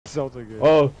Zelda game.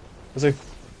 Oh,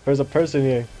 there's a person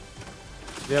here.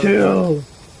 Kill!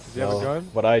 Does he have a gun?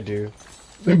 What I do.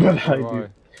 But I do.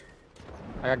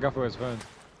 I got a gun for his friend.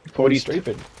 40 He's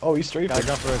strafing. Oh, he's strafing. Got a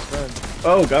gun for his friend.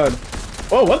 Oh god.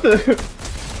 Oh, what the?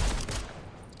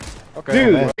 Okay.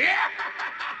 Dude.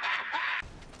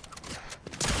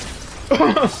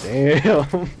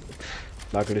 Damn.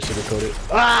 Not gonna sugarcoat it.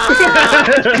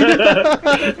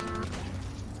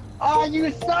 Oh,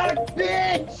 you son of a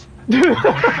bitch!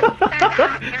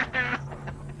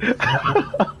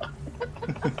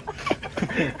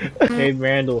 Hey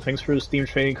Randall, thanks for the Steam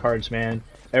trading cards, man.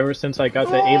 Ever since I got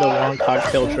the Ada Wong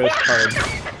cocktail dress card.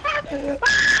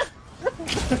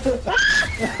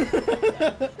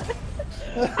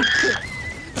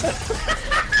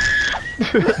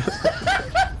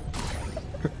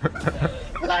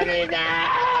 Let me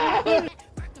down!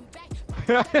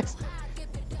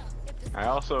 I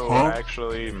also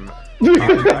actually.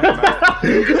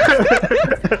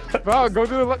 Wow, go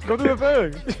do the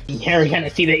thing. You're gonna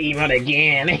see the emote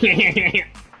again.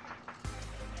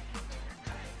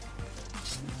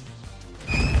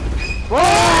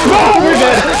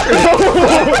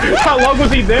 How long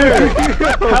was he there?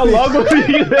 How long was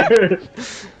he there?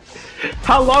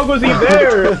 How long was he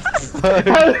there?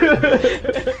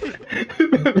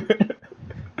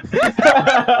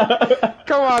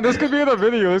 Come on, this could be in a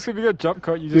video. This could be a jump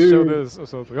cut. You just show this or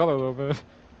something. I don't know, man.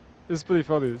 This is pretty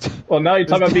funny. Well, now you're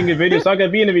talking about being in a video. It's not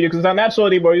gonna be in a video because it's not natural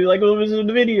anymore. You're like, well, this is in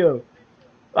the video.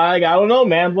 Like, I don't know,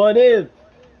 man. What is?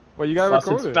 Well, you gotta Lost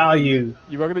record its it. value.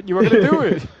 You were gonna do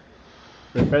it.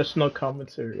 Professional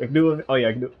commentary. I can do it. Oh yeah,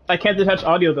 I can do it. I can't detach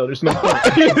audio though. There's no.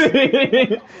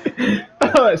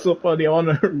 Oh, that's so funny. I want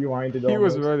to rewind it. He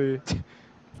was ready.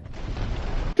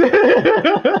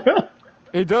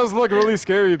 He does look really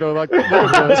scary though. Like, look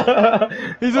at this.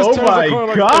 He just turns the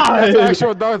corner like that's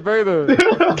actual Darth Vader.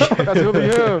 That's really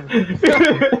him.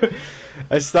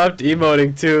 I stopped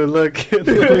emoting too. Look, Look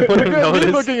at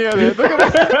me looking at it. Look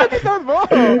at that ball.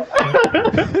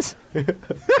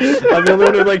 I'm the only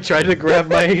one who like tried to grab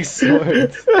my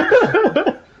sword.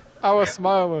 I was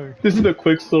smiling. This is the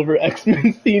Quicksilver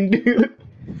X-Men scene, dude.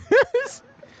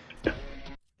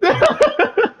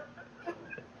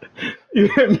 You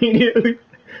immediately.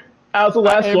 I was the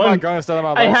last one.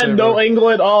 I had no angle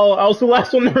at all. I was the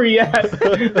last one to react.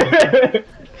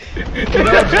 You're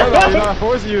not a Jedi, you're not a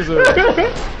Force user. I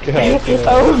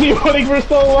was emoting for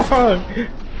so long.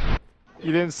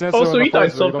 You didn't censor. Oh, so on you the thought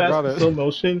first so one, you don't fast got in it. slow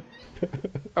motion?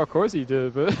 Of course he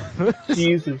did, but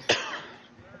Jesus.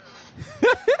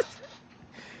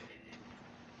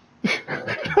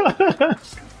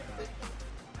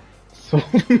 So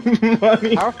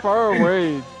funny. how far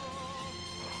away?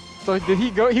 So did he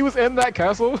go? He was in that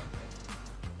castle.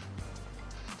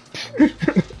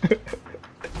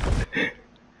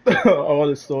 I want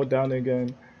to slow it down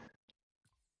again.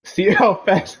 See how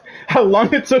fast, how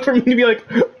long it took for me to be like,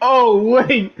 oh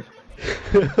wait.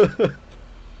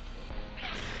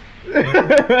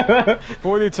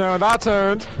 40 turned. I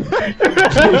turned.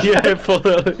 Yeah, I pulled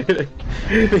out. I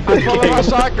pulled out my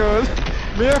shotgun.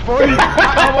 Me and 40.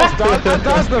 I almost died. I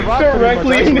dodged the rock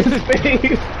Directly in pretty his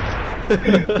face.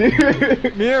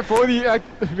 Dude. Me and 40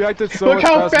 reacted so Look much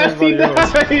how faster fast he than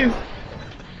everybody else.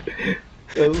 dies.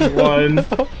 That was one.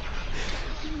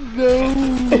 No.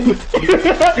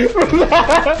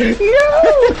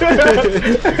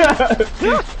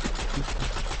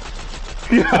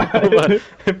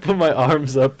 I put my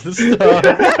arms up to stop.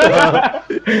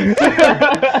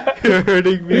 You're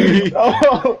hurting me.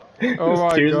 Oh, Oh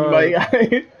my tears in god. my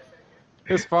eyes.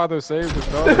 His father saved his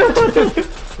daughter.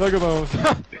 Look at him.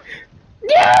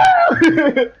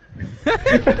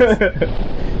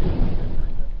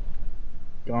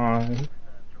 Gone.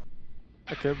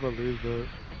 I can't believe that.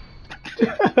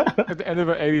 At the end of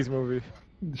an 80s movie.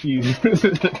 Jesus.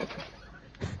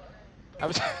 I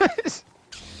was just...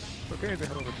 Okay, the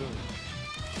hell of a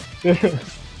doing.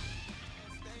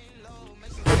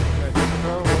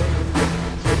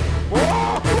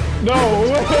 No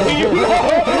What did you do?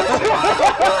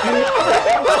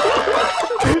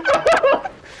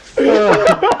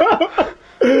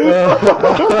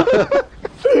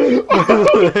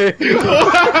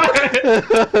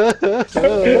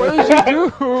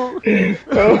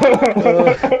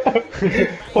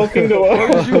 Poking the wall.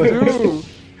 What did you do?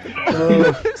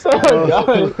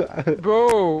 Oh god.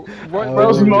 Bro, what? I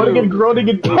was moaning and groaning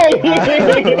in pain.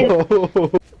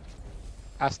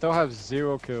 I still have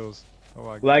 0 kills. Oh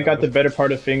my god. Lag got the better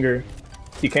part of finger.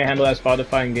 You can't handle that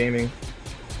Spotify in gaming.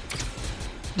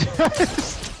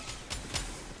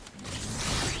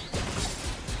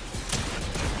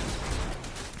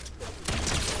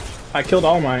 I killed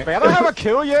All Might. Wait, I don't have a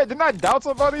kill yet. Didn't I doubt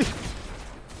somebody?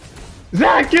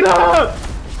 Zach, get up!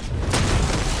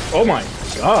 Oh my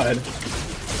god.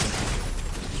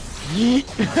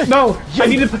 Yeet. No! I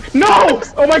need to. No!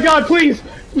 Oh my god, please!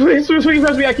 Please, please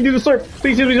press me. I can do the slurp.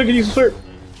 Please, I can use the slurp.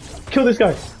 Kill this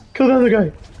guy. Kill the other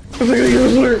guy. I'm gonna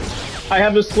use the slurp. I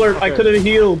have the slurp. I Okay. could have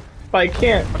healed, but I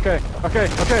can't. Okay,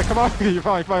 come on. You're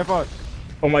fine.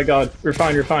 Oh my god, we're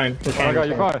fine. We're fine. We're Oh fine. my god, we're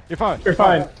you're fine. fine. You're fine. We're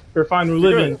fine. We're fine. We're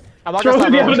living. good. I'm not Throw gonna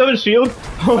it. Do you stop have another shield?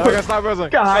 I'm not gonna stop resing.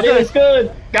 God Okay. is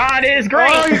good. God is great.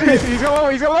 Oh, he's going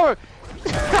lower. He's going lower.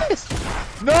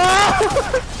 No!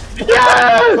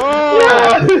 Yes! Oh!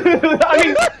 Yes! I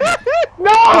mean,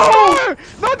 no!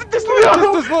 No! Just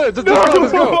live. Just go.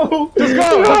 Just go. Just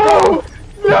go.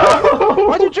 No!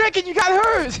 Why'd you drink it? You got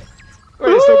hurt. Wait,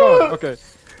 you're still going. Okay.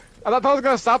 I thought I was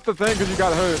gonna stop the thing because you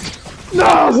got hurt.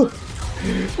 No!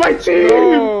 My team!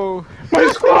 Oh! My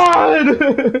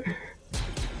squad!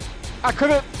 I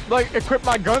couldn't like equip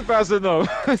my gun fast enough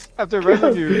after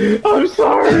resing you. I'm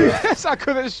sorry! I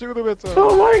couldn't shoot him into.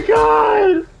 Oh my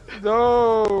god!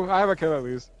 No! I have a kill at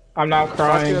least. I'm not He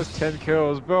crying. has 10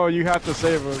 kills, bro. You have to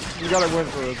save us. You gotta win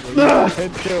for us. Bro. You No. have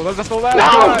 10 kills. That's the last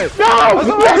guy. No!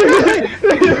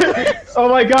 No! Oh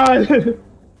my god!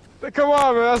 Come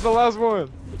on, man. That's the last one.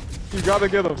 You gotta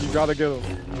get him. You gotta get him.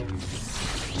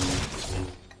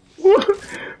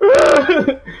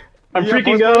 I'm You got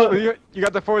freaking force out. push, you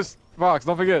got the force box.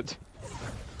 Don't forget.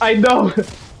 I know.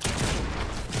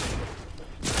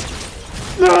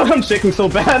 No, I'm shaking so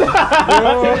bad.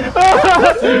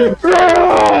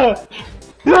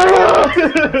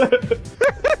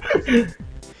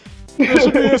 There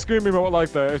should be a screaming mode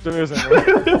like that if there isn't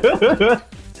one.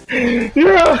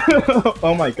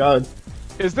 Oh my god.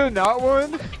 Is there not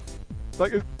one?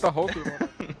 Like it's the whole team one.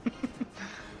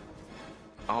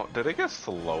 Oh, did it get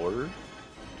slower?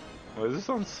 Why is this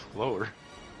one slower?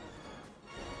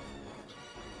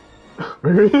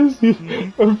 Where is he?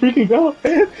 I'm freaking out.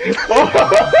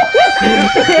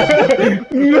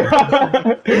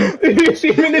 You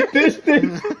see him in the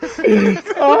distance.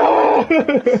 Oh.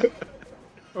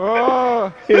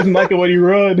 Oh! He doesn't like it when you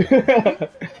run.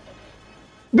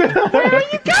 Where are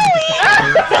you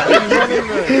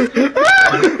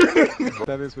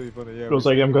That is pretty funny, yeah. It was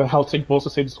like, I'll take balls to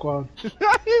save the squad.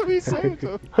 We saved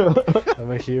him.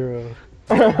 I'm a hero.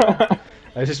 I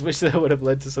just wish that would have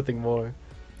led to something more.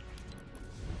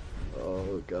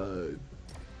 Oh god.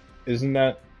 Isn't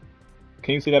that...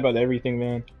 Can you say that about everything,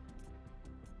 man?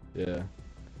 Yeah.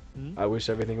 Hmm? I wish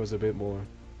everything was a bit more.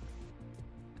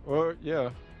 Well,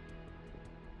 yeah.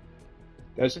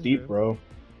 That's deep, bro.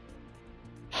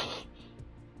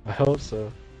 I hope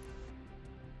so.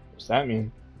 What's that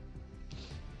mean?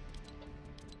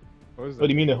 What is What do that?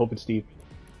 you mean I hope it's deep?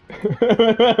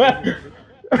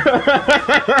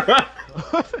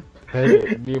 I had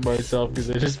to mute myself because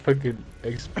I just fucking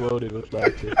exploded with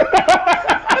laughter.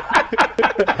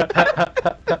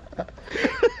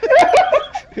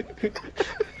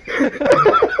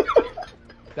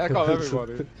 That got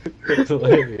everybody. That's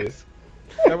hilarious.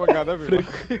 That one got everybody.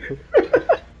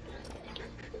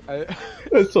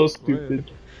 That's so stupid.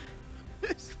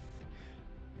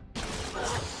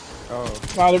 Oh.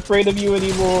 Not afraid of you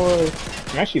anymore.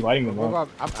 I'm actually lighting them Well, up.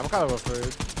 I'm kind of afraid.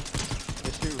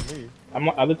 They shoot me.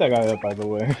 I lit that guy up, by the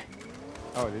way.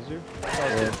 Oh, did you?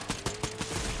 Yeah.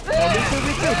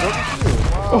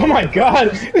 Oh my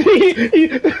god!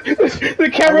 The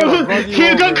camera I'm gonna run you he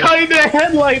got over. caught in the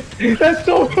headlights! That's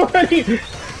so funny!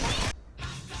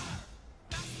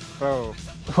 Oh.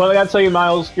 Well, I gotta tell you,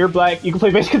 Miles, you're black, you can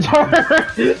play bass guitar!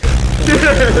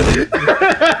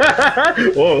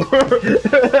 Whoa.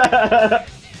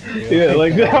 Yeah,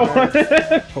 like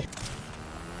that one.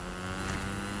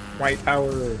 White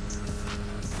power.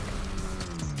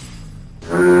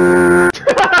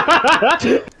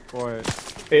 Boy.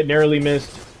 It narrowly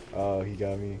missed. Oh, he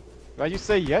got me. Why'd you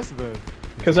say yes then?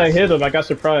 Because I hit him, I got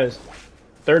surprised.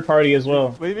 Third party as well.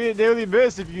 What do you mean it nearly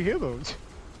missed if you heal them?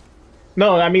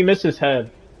 No, I mean missed his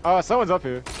head. Someone's up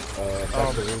here.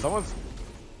 Someone's.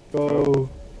 Go.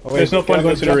 Oh, There's no point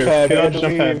going to the roof. Get on the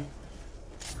jump pad.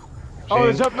 Oh,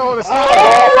 the Shane. jump! No, the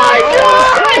Oh my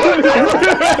god!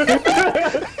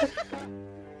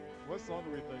 What song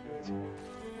do we think it's?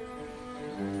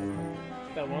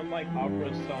 That one like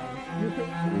opera song.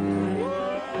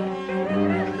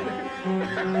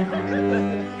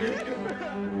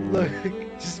 Look,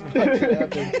 just watch it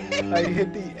happen. I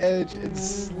hit the edge and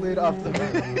slid off the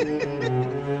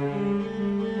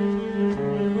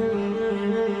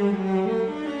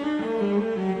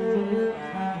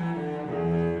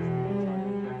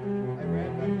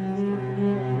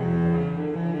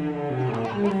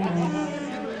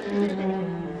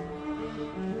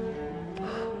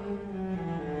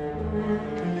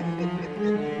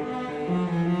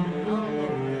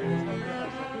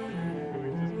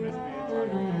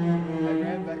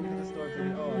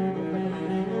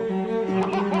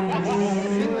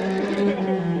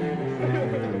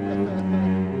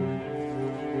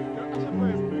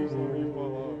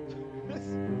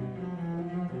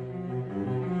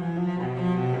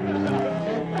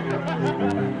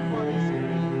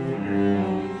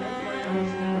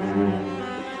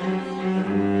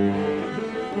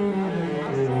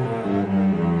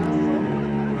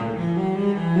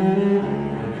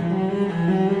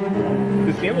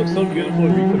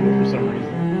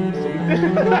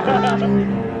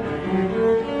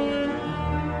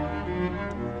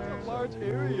large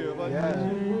area. Like, Yeah,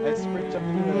 I sprint up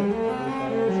through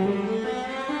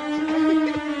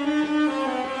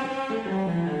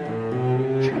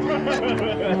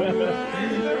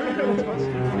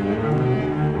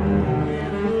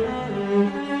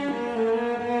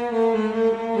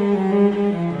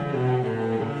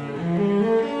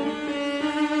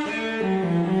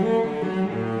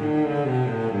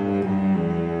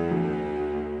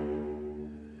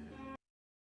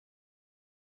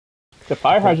The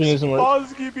fire hydrant isn't working.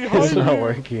 Bosky behind It's you. not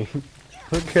working.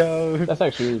 Look out. That's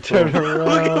actually really Turn cool. around.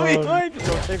 Look at me behind you.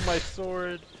 Don't take my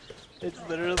sword. It's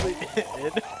literally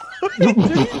it.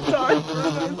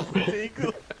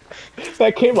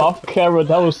 That came off camera.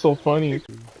 That was so funny.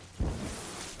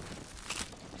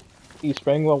 He's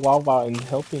spraying the lava and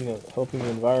helping the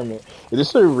environment. Is this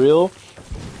so real?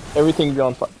 Everything be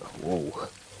on fire. Whoa.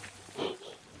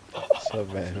 What's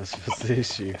up, man? What's the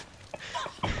issue?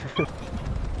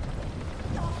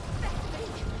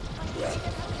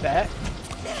 That?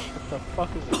 What the fuck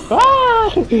is it? Ah!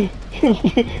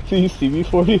 Do you see me,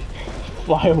 40?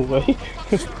 Fly away.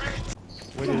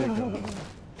 Where did it go?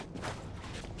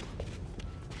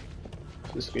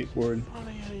 It's a skateboard.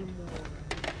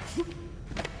 Do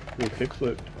a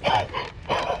kickflip.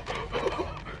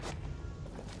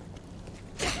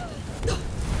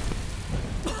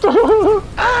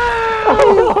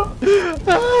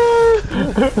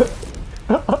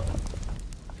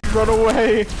 Run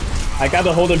away. I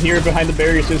gotta hold him here behind the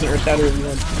barrier so he doesn't shatter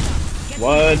everyone.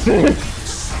 What?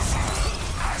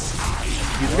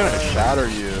 He's gonna shatter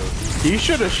you. He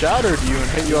should have shattered you and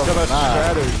hit you off the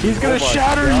map. He's gonna Oh my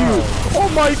shatter God. you. Oh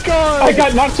my god. I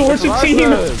got knocked towards the That's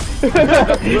team! what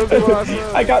I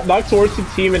said. I got knocked towards the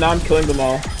team and now I'm killing them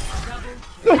all.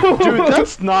 Dude,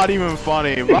 that's not even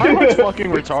funny. My one's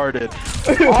fucking retarded.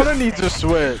 Ana needs a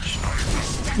switch.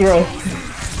 Bro.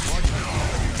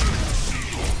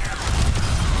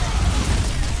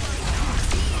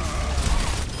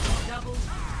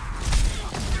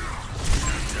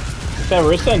 Yeah,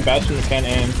 Marissa and Bastion can't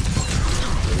aim.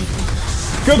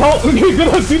 Good ult! Good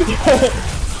ult, dude!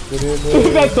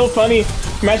 That's so funny!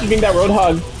 Imagine being that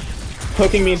Roadhog,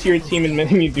 hooking me into your team and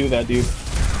making me do that, dude.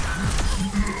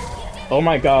 Oh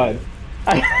my god.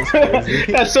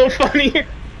 That's so funny!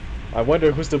 I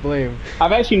wonder who's to blame.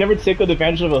 I've actually never taken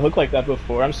advantage of a hook like that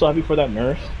before. I'm so happy for that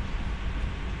nerf.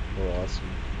 Oh, awesome.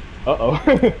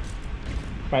 Uh-oh.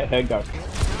 My head got...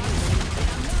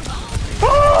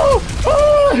 Oh! Oh!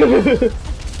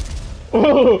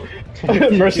 Oh!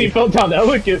 Mercy fell down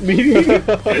elegantly.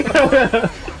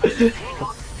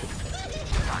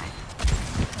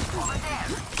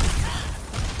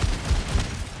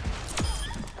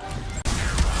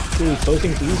 Dude,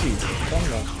 closing's easy. What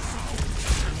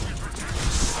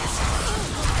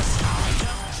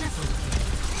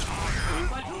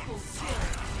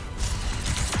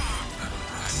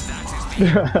are you talking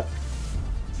about?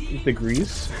 The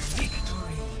grease?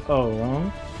 Oh,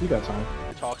 wrong? You got time.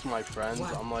 I talk to my friends.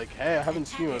 I'm like, hey, I haven't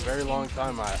seen you in a very long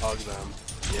time. I hug them.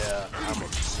 Yeah, I'm a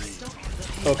freak.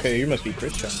 Okay, you must be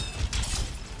Christian.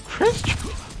 Christian?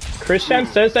 Christian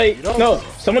says that. No,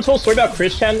 someone told a story about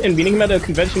Christian and meeting him at a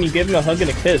convention. You gave him a hug and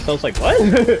a kiss. I was like, what?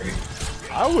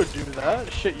 I would do that.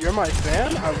 Shit, you're my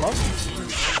fan? I love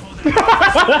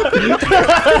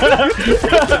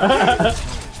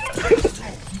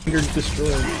you. You're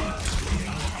destroyed.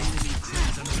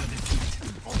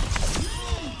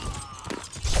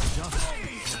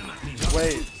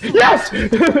 Wait. Yes! No!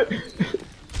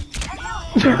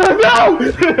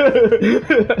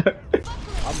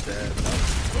 I'm dead.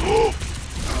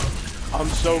 I'm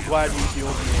so glad you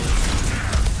healed me.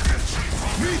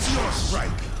 Meteor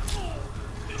strike.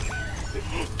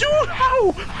 Dude,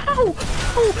 how?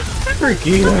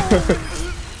 Freaky.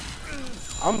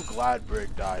 I'm glad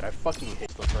Brig died. I fucking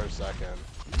hate the first second.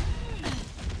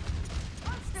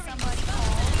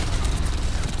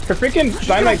 Her freaking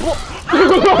dynamite.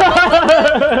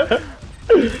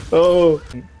 Oh.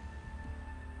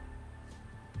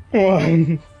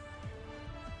 1,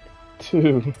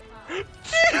 2.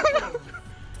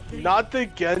 Not the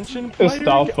Genshin player?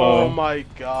 Astolfo. Oh my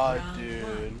god,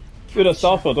 dude. Dude,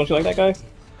 Astolfo, don't you like that guy?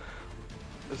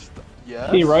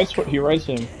 Yes? He writes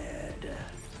him.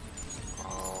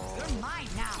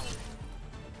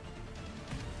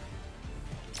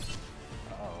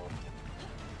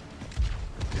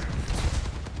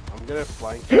 I'm gonna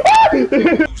flank.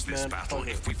 Lose this battle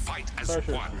if we fight as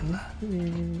one.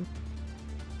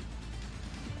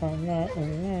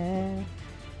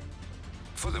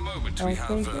 For the moment, we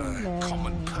have a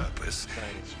common purpose.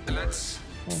 Let's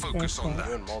Focus on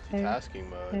that. In multitasking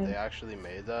mode, they actually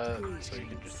made that so you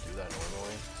can just do that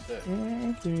normally. Sick.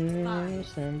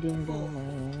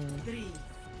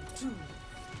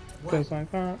 'Cause I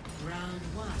thought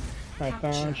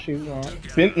she was.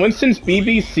 Winston's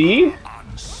BBC?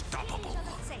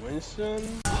 Winston?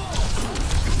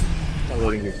 I'm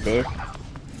letting you cook.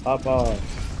 Pop off.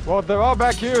 Well, they're all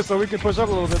back here, so we can push up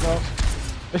a little bit now.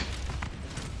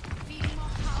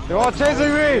 They're all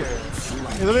chasing me!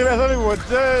 He's only one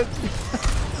dead!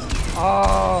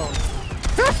 Oh!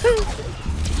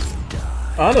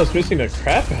 Anna's missing the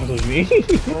crap out of me.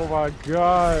 Oh my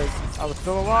god! I'm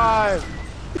still alive!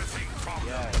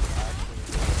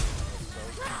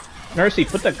 Mercy,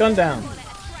 put that gun down.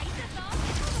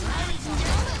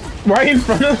 Right in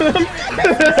front of them?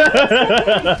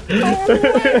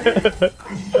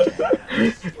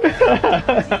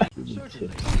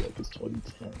 It's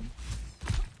 2010.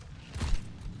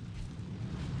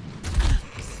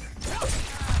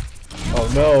 Oh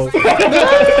no! Oh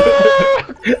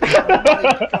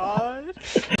my god!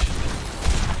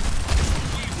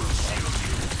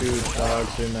 Two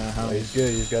dogs in the house. He's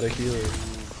good, he's got a healer.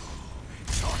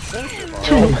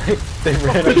 They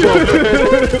ran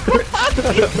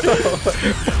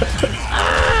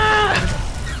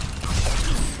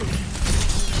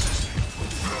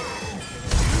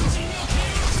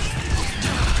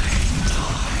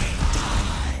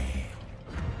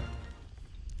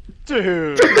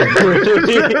Dude!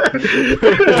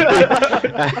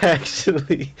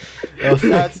 Actually,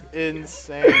 That's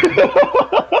insane.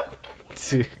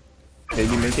 dude,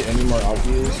 Can you make it any more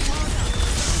obvious?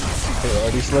 they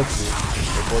already selected.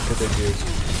 They both hit their gears.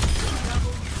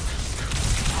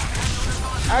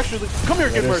 Actually, come here,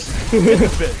 get mercy. Hit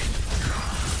this bitch.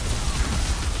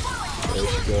 There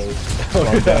she goes.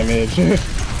 One damage.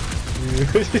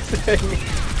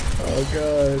 Oh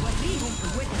god.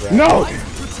 No!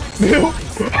 No!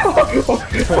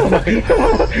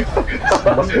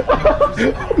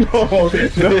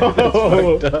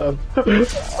 Fucked up.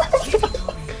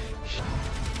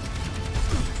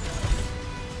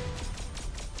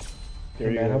 Hey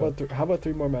man, how about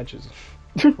three more matches?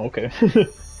 Okay.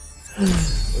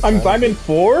 I'm Diamond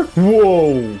 4?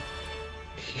 Whoa!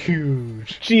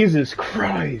 Huge. Jesus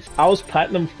Christ! I was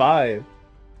Platinum 5.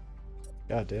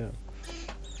 God damn.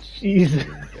 Jesus.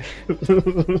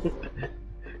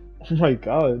 Oh my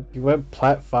god. You went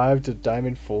Plat 5 to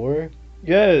Diamond 4?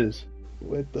 Yes.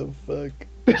 What the fuck?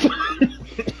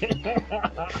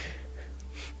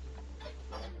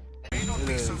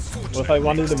 What if I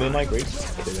wanted to win my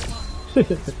grades?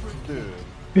 Dude.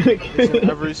 It's in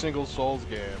every single Souls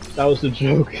game. That was the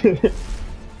joke.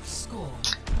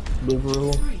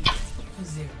 Liberal.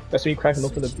 That's me cracking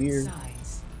open the beer.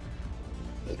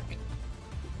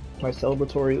 My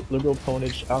celebratory liberal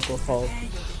ponage alcohol.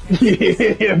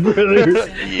 Yeah, brother.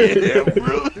 Yeah,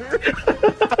 brother.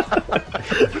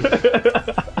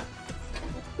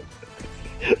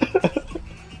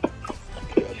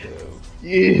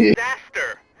 Yeah.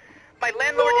 Disaster! My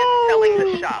landlord is selling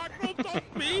the shop.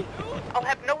 I'll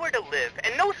have nowhere to live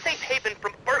and no safe haven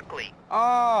from Berkeley.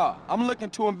 Ah, I'm looking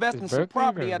to invest in some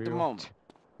property at the moment.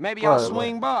 Maybe I'll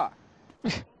swing by.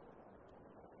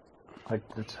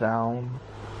 Like the town,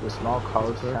 the small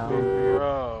college town.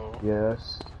 Bro.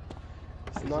 Yes.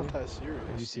 It's not that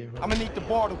serious. I'm gonna need to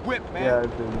borrow the whip, man. Yeah,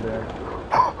 I've been there.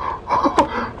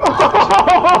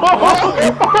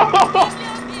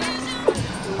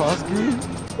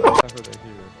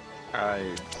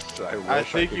 I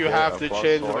think you have to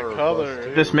change the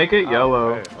color. Just make it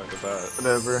yellow. Okay, like that.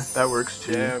 Whatever. That works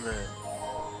too. Damn it.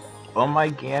 Oh my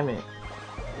gamut.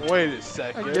 Wait a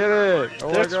second. I get it! Oh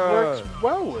my This god! works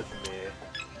well with me.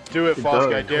 Do it, It False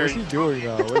does. Guy, dare What's you. he doing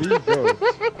now? Where did he go?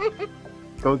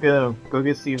 Go get him. Go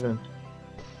get Steven.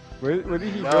 Where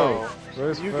did he No. go?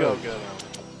 Where's You Fred? go get him.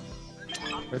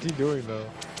 What's he doing though?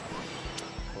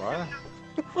 What?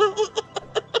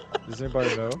 Does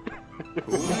anybody know?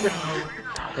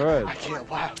 Fred. I can't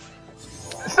laugh.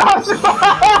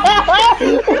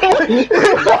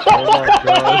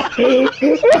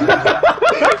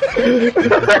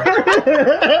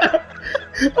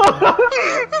 Oh my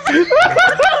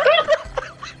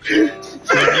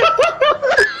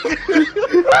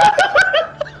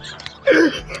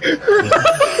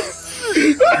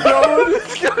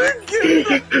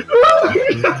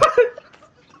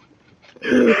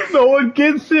No one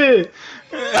gets it!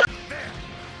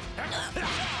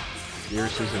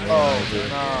 Yours is an Oh, analyzer.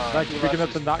 nah. Like, picking up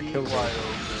the not kill wide one.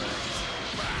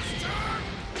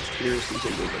 Yours is a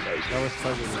womanizer. That was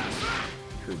pleasant.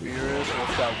 Beerus,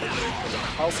 what's that word?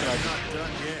 How can I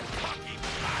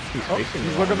He's facing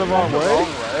He's the looking the wrong way. Wrong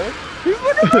way?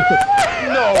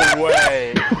 No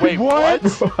way. Wait, what?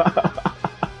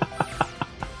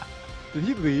 Did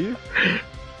he leave?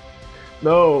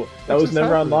 No, that What was just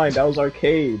never happened? online. That was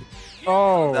arcade.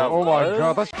 Oh, That oh my was?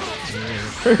 god, that's.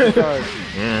 I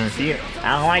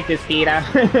don't like this, Peter.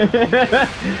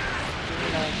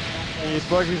 He's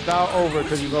like he's now over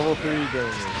because he's level 3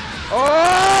 gamer.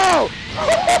 Oh!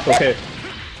 Okay.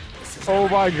 Oh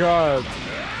my god.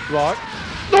 Block.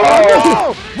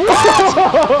 Oh!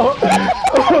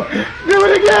 Do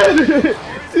it again!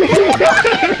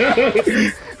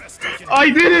 I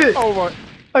did it! Oh my.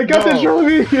 I got the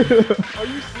trophy! Are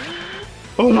you serious?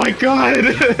 Oh my god!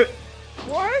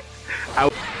 What?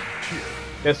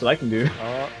 Guess what I can do?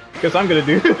 Guess I'm gonna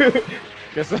do.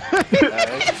 Guess.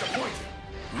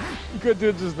 You could do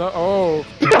it just not. Oh.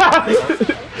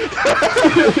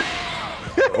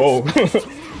 Oh.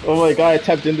 Oh my god, I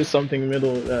tapped into something in the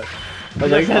middle of that. I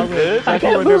was like, I That's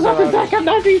can't what lose we're up doing and back, I'm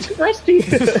not being rusty!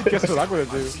 Guess what I'm gonna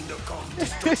do?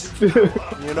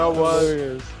 You know what,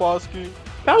 Hilarious. Flosky?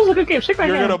 That was a good game, shake my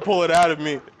You're hand! gonna pull it out of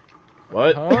me.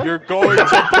 What? Huh? You're going to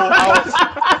pull out.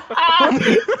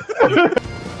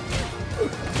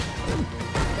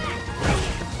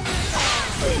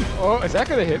 Oh, is that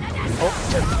gonna hit? Oh.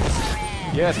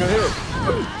 Yeah, it's gonna hit.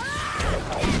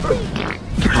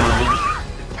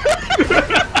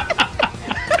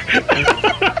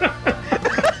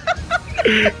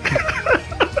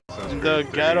 The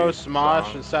Ghetto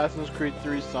Smosh Assassin's Creed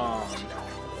 3 song.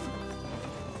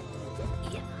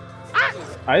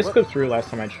 I just clipped through last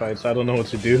time I tried, so I don't know what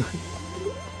to do.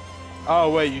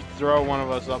 Oh wait, you throw one of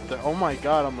us up there. Oh my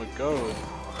god, I'm a ghost.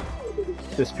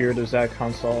 The spirit of Zach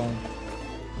console.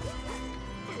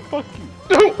 Fuck you.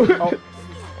 Oh.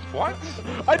 What?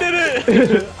 I did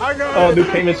it! I got Oh, it! new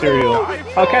payment material.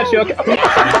 I'll catch you.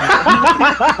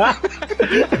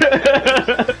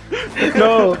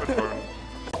 No.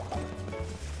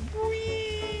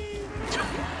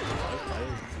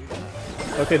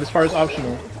 Okay, this part is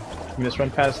optional. You can just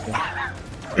run past them.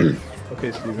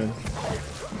 Okay, Steven.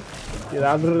 Get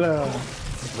out of there.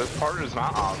 This part is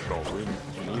not optional. We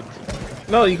need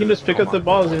to. No, you can just pick up the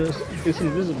balls and it's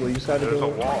invisible. You just gotta There's a go.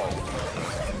 wall.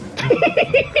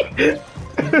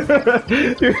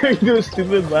 You're gonna do a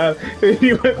stupid laugh.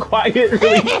 You went quiet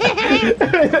really.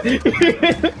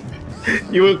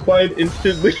 You went quiet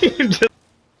instantly. Just...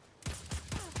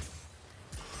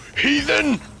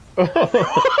 Heathen!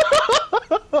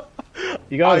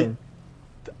 You got him.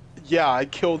 Yeah, I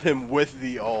killed him with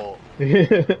the ult.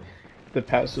 The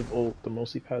passive ult, the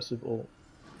mostly passive ult.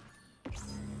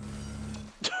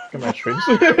 Look at my tricks.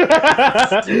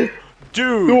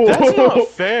 Dude, that's not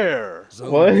fair.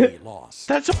 What?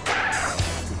 That's a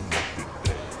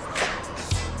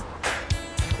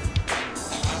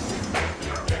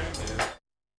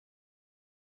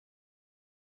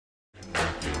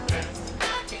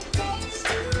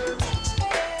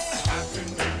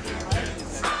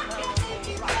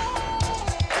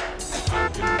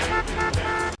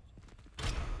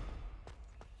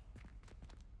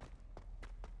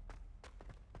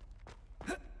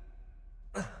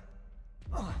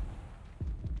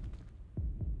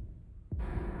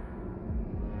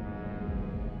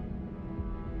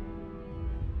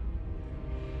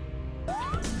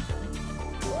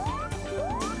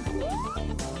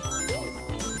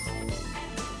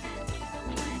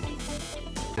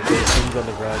Things on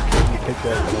the ground. Can you pick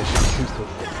that? And I should choose to.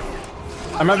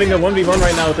 I'm having a 1v1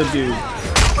 right now with a dude.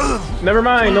 Never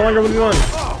mind, no longer 1v1.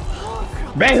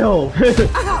 Bam!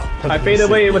 I fade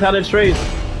away without a trace.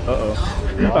 Uh-oh.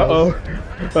 Uh-oh.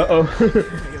 Uh-oh.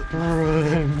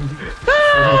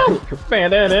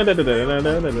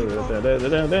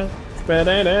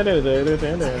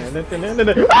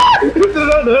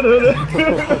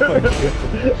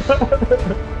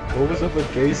 What was up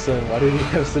with Jason? Why did he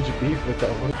have such beef with that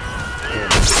one?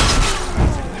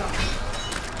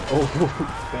 Oh,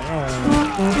 damn.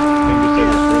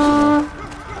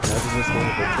 Imagine this one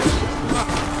with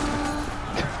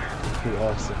a pretty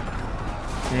awesome.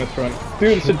 Let's run.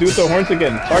 Dude, it's a dude with the horns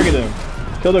again. Target him.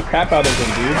 Kill the crap out of him,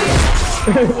 dude.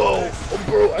 Whoa,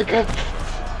 bro, I got.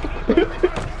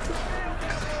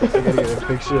 I gotta get a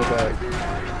picture of that.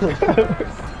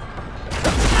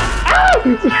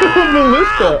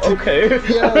 Melissa, okay.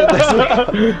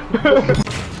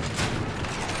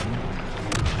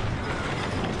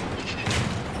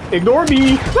 Ignore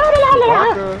me. La, la, la, la.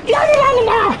 La, la, la,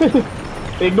 la.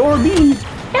 Ignore me.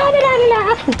 La, la, la,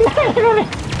 la.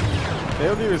 They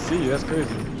don't even see you, that's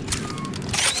crazy.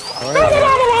 La, la,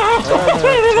 la, la.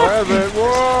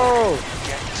 Whoa!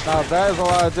 Now that is a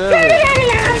lot of damage.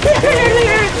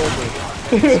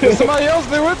 There's somebody else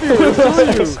there with you. It's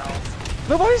killing you.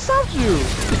 Nobody stopped you.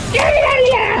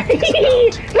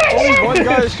 Only one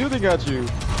guy is shooting at you.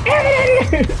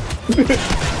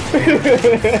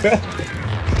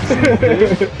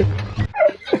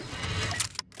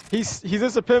 He's in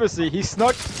supremacy. He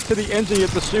snuck to the engine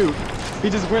to shoot. He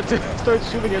just went to start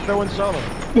shooting and no one shot him.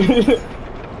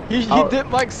 He did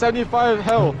like 75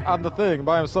 health on the thing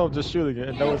by himself, just shooting it,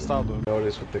 and no one stopped him.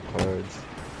 Notice with the cards.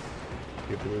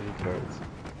 The ability cards.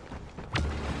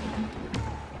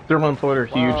 Thermal imploder,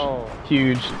 huge, Wow.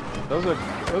 huge. Those are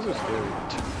scary.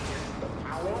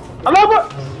 I love it.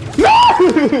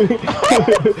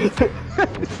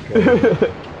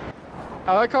 I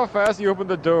like how fast you opened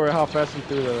the door and how fast you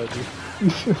threw that at you.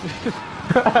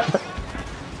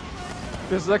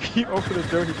 It's like he opened the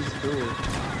door, he just threw it.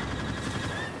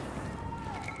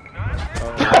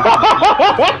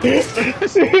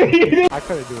 I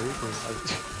couldn't do anything.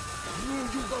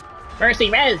 Mercy,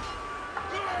 Rez!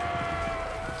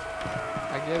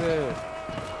 I get it.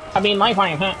 I mean, my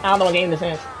fine, huh? I don't know what game this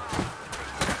is.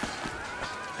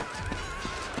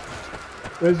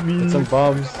 Where's me? Put some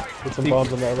bombs. Put some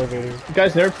bombs on the elevator. You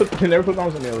guys never put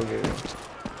bombs on the elevator.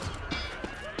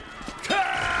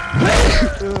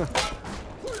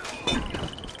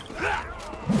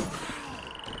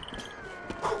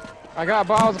 I got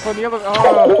bombs from the other.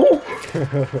 Oh.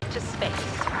 To space.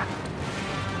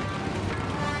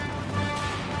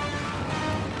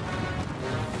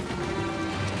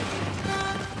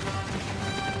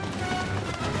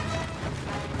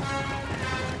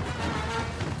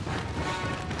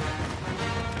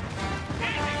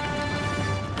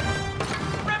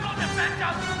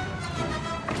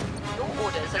 Your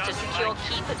orders are to secure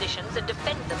key positions and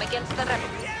defend them against the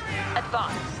rebels.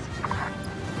 Advance.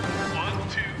 1,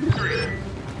 2, 3.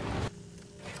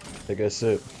 Take a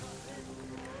sip.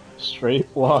 Straight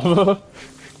lava.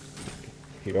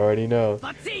 You already know.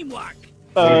 teamwork!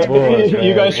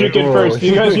 You guys should get first.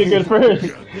 You guys should get first.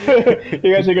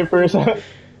 You guys should get first.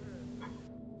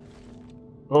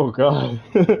 Oh god.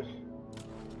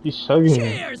 He's chugging.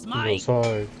 Cheers, Mike! It's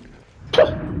hard.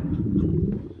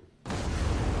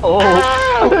 Oh.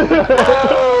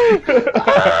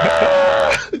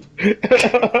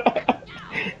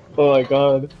 Oh my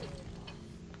god.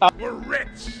 We're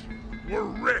rich. We're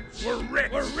rich. We're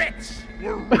rich. We're rich.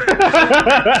 We're rich. We're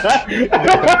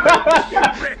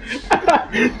rich.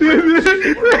 We're rich.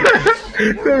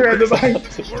 We're rich.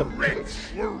 We're rich.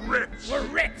 We're rich.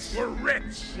 We're rich. We're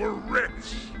rich. We're rich.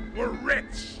 We're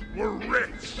rich. We're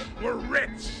rich. We're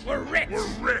rich. We're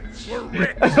rich. We're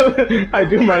rich. I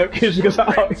do my notifications because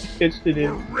I'm how interested in.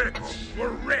 We're rich. We're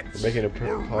rich. We're making a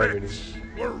perfect harmony.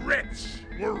 We're rich.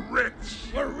 We're rich.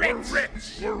 We're rich.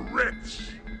 We're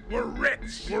rich. We're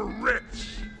rich. We're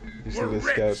rich. You see the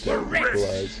scout that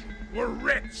equalize. We're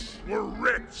rich. We're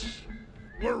rich.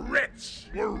 We're rich.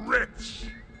 We're rich.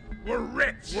 We're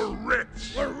rich. We're rich.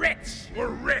 We're rich. We're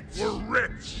rich.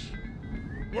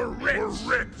 We're rich. We're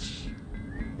rich.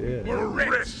 Yeah. We're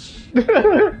rich.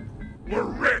 We're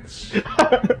rich.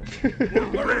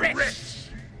 We're rich.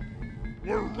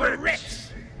 We're rich.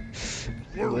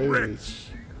 Hilarious.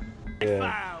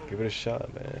 Yeah, give it a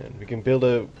shot, man. We can build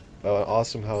an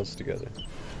awesome house together.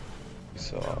 It's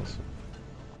so awesome.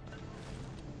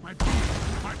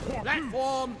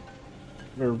 Platform!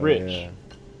 We're rich. Yeah.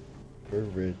 We're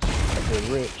rich. We're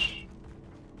rich.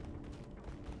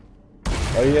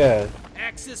 Oh yeah.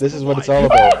 This is what it's all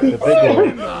about. The big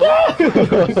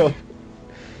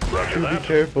one. Be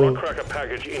careful.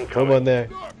 Come on there.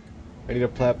 I need a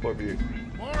platform here.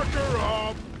 Marker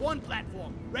up! One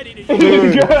platform, ready to It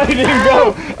didn't go! It didn't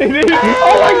go! It didn't.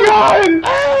 Oh my god!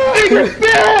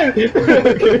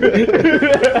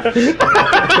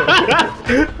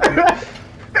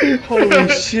 Holy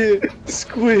shit!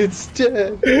 Squid's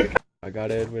dead! I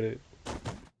gotta admit it.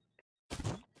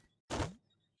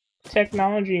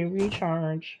 Technology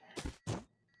recharge.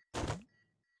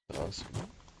 Awesome.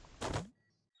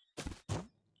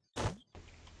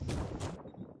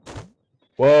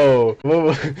 Whoa!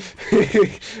 Whoa!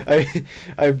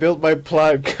 I built my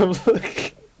plot. Come look.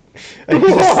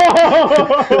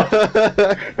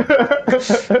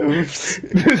 Oops.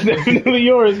 This is definitely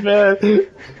yours, man.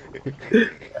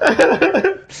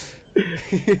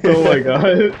 Oh my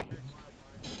god.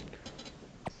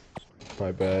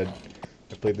 My bad.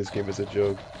 I played this game as a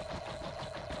joke.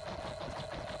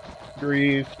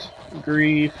 Griefed.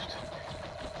 Griefed.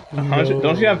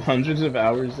 Don't you have hundreds of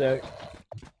hours, Zach?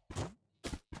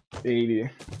 80.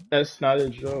 That's not a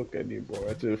joke anymore.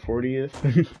 That's the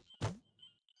 40th.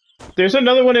 There's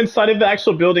another one inside of the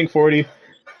actual building, 40.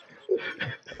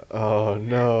 Oh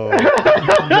no.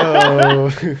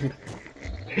 No.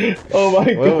 Oh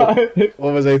my god.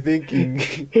 What was I thinking?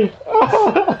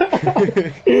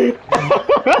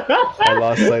 I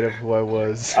lost sight of who I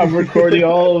was. I'm recording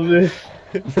all of this.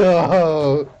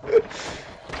 No!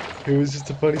 It was just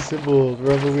a funny symbol.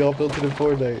 Remember, we all built it in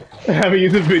Fortnite. I haven't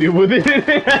used a video with it.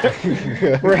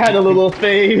 We had a little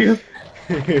phase.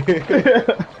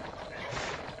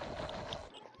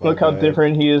 Look how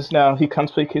different he is now. He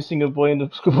contemplates kissing a boy in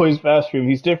the boy's bathroom.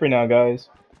 He's different now, guys.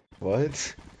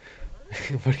 What?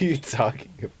 What are you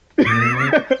talking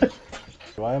about?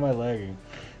 Why am I lagging?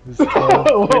 There's a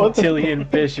quintillion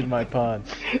fish in my pond.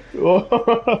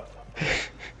 What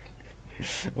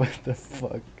the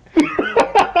fuck?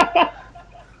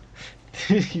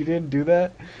 You didn't do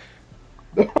that?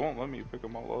 It won't let me pick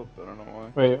them all up, I don't know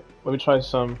why. Wait, let me try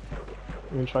some.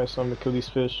 Let me try some to kill these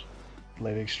fish.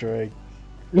 Lightning strike.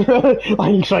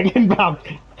 Lightning strike inbound!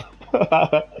 Get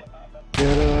up!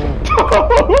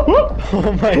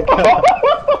 Oh my god!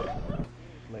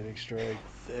 Lightning strike.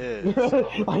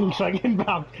 Lightning strike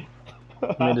inbound!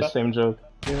 I made the same joke.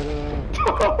 Get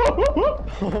up!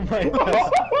 Oh my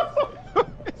god!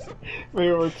 We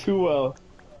were too well.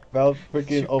 Val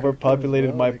freaking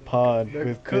overpopulated my pond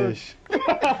with fish.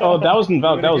 Oh, that wasn't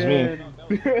Val, that was me.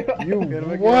 You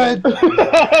what?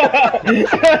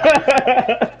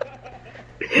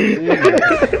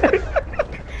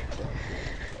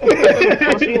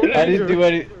 I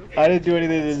didn't do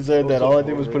anything to deserve that. All I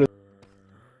did was put a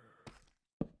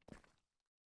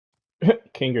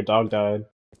King, your dog died.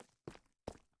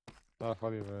 Not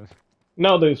funny, man.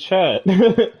 No, the chat.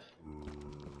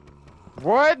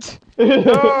 What?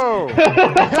 No!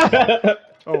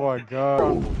 Oh my god.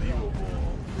 Unbelievable.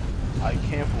 I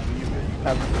can't believe it. You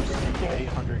have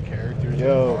 800 characters.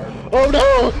 Yo. Oh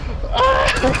no!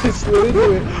 Ah! I slid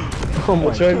into it. Oh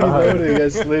my I tried god. reloading, I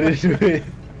slid into it.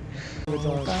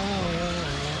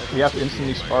 You have to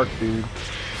instantly spark, dude.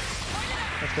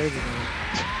 That's crazy, man.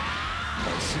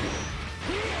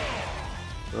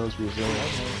 Bro's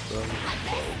resilient.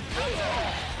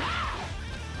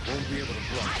 Won't be able to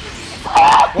block.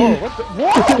 Whoa, what the?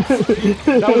 What?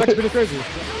 That was actually pretty crazy.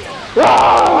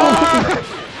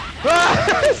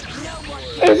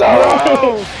 It's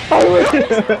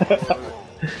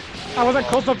I wasn't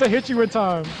close enough to hit you in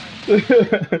time.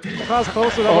 If I was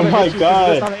closer, that Oh would my hit you.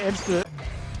 god. It's not an instant.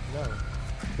 No.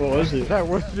 What was it? That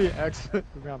would be excellent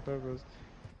on purpose.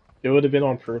 It would have been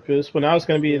on purpose, but now it's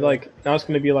gonna be like, now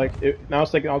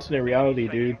it's like alternate reality,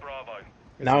 dude.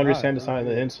 Now I understand it's not an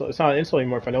insult. It's not an insult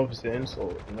anymore if I know if it's an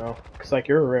insult, you know? Cause like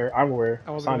you're aware, I'm aware.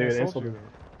 It's not even an insult.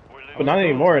 But not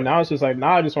anymore. Now it's just like,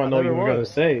 now I just want to know what you're gonna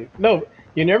say. No,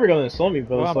 you're never gonna insult me,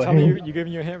 but Well, it's I'm like, telling you, you're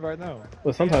giving you a hint right now.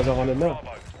 But sometimes I want to know.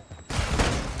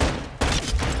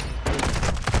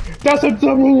 That's a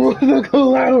double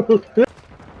collateral.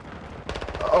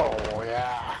 Oh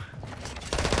yeah.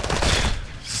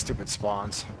 Stupid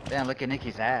spawns. Damn, look at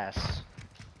Nikki's ass.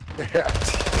 Yeah.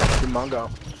 Mungo.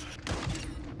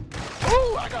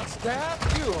 Oh, I got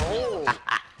stabbed. You.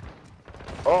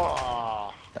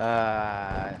 Oh.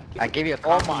 I gave you a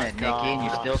compliment, Nikki, and you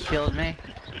still killed me.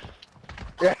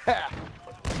 Yeah.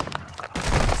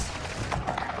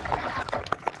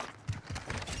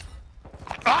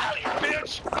 Ah, you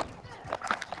bitch!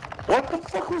 What the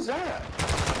fuck was that?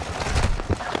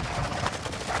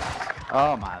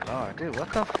 Oh my lord, dude,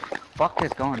 what the fuck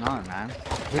is going on, man?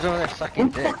 Who's over there sucking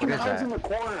dick? What is that? In the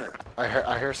corner?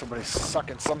 I hear somebody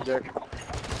sucking some dick.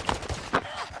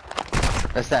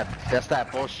 That's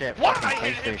that bullshit fucking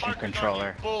PlayStation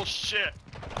controller. Bullshit.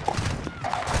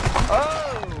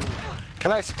 Oh!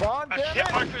 Can I spawn? I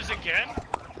hit markers again?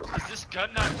 Does this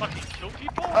gun not fucking kill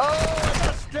people? Oh, I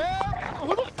got stabbed!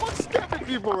 Who the fuck's stabbing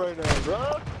people right now,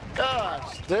 bro?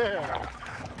 Gosh damn.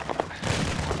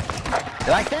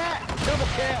 You like that? Double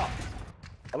kill!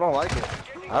 I don't like it.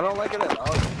 I don't like it at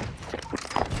all.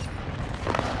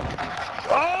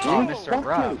 Oh, Mr.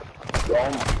 Ruff. Oh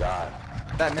my god.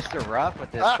 Is that Mr. Ruff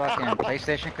with this fucking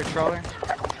PlayStation controller?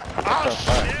 Oh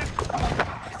shit!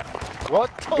 What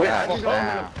the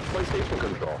fuck? PlayStation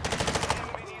control.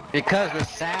 Because the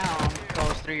sound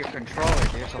goes through your controller,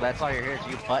 dude, so that's all you hear is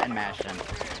you button mashing.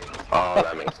 Oh,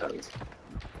 that makes sense.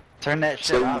 Turn that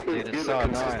shit off, dude, it's so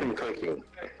annoying.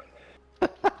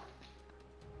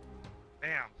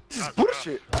 Damn. This is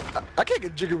bullshit. I can't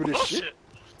get jiggy with this shit.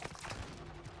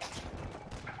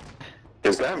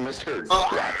 Is that Mr.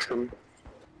 Jackson?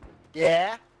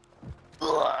 Yeah.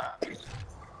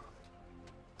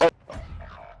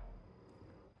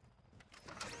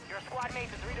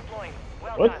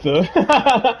 What the?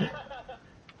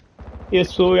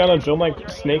 Yes, so we gotta jump like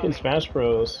Snake in Smash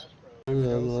Bros.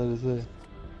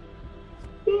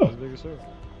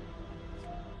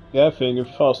 Yeah, Fing, if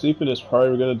you fall asleep in this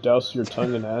party, we're gonna douse your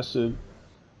tongue in acid.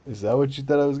 Is that what you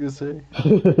thought I was gonna say?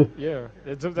 Yeah,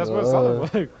 that's what it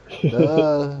sounded like.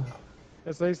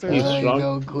 That's what he said. He's I drunk.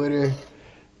 no quitter.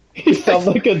 He sounds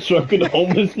like a drunken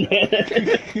homeless man.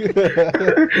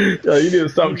 Yo, you need to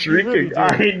stop drinking.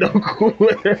 I ain't no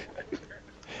quitter.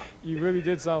 You really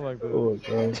did sound like that. Oh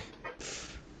god.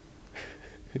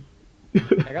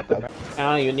 I got the. I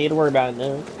don't even need to worry about it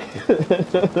now.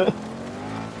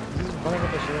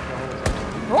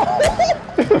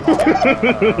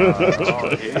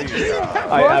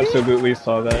 I absolutely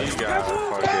saw that. He got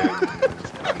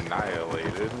fucking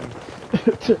annihilated.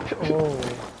 Oh.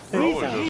 Bro was